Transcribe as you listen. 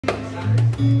You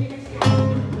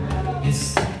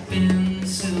step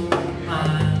into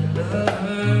my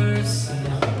lover's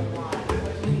cell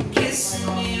and kiss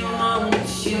me,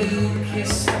 won't you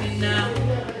kiss me now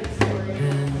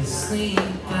and sleep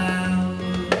out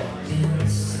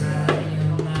inside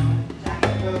your mouth.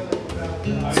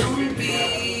 Don't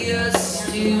be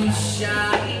just too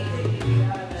shy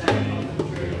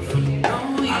for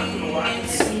knowing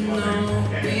it's no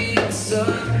big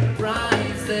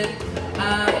surprise that I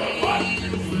will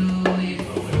wait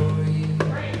for you.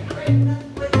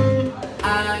 I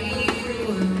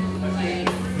will wait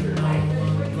for no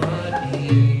one but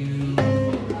you.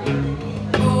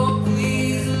 Oh,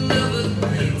 please,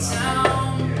 lovely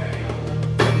town,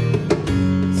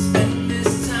 spend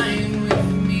this time with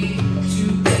me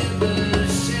together,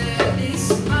 share this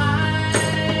my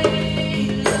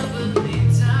lovely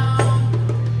town.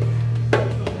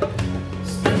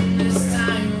 Spend this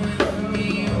time with me,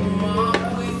 walk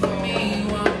with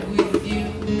you,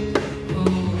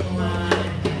 hold my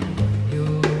hand,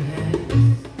 your hand.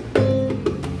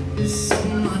 There's so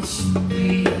much we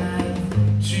have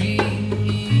dreamed.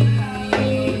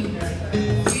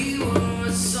 We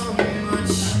were so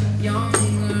much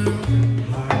younger.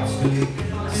 Hard to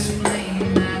explain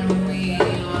that we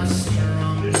are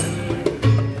stronger.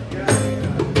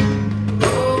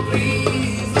 Oh,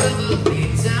 please, lovely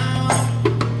town,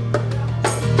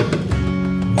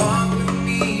 walk with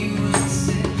me, we'll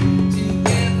sit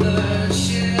together,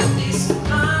 share this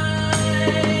my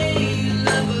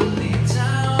lovely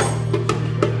town.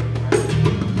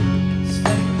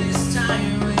 Spend this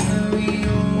time with me,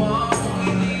 walk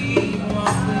with you,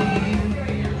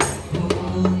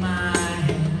 hold my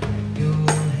hand, your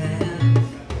hand.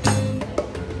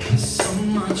 There's so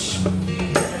much we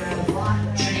have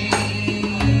dreamed.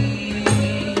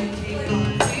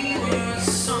 We were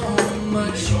so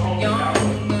much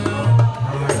younger.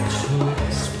 Hard to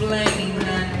explain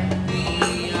that we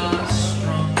are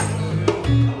stronger.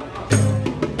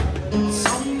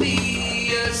 Don't be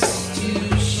just too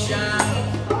shy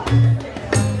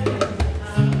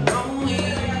for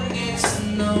knowing it's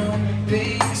no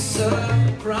big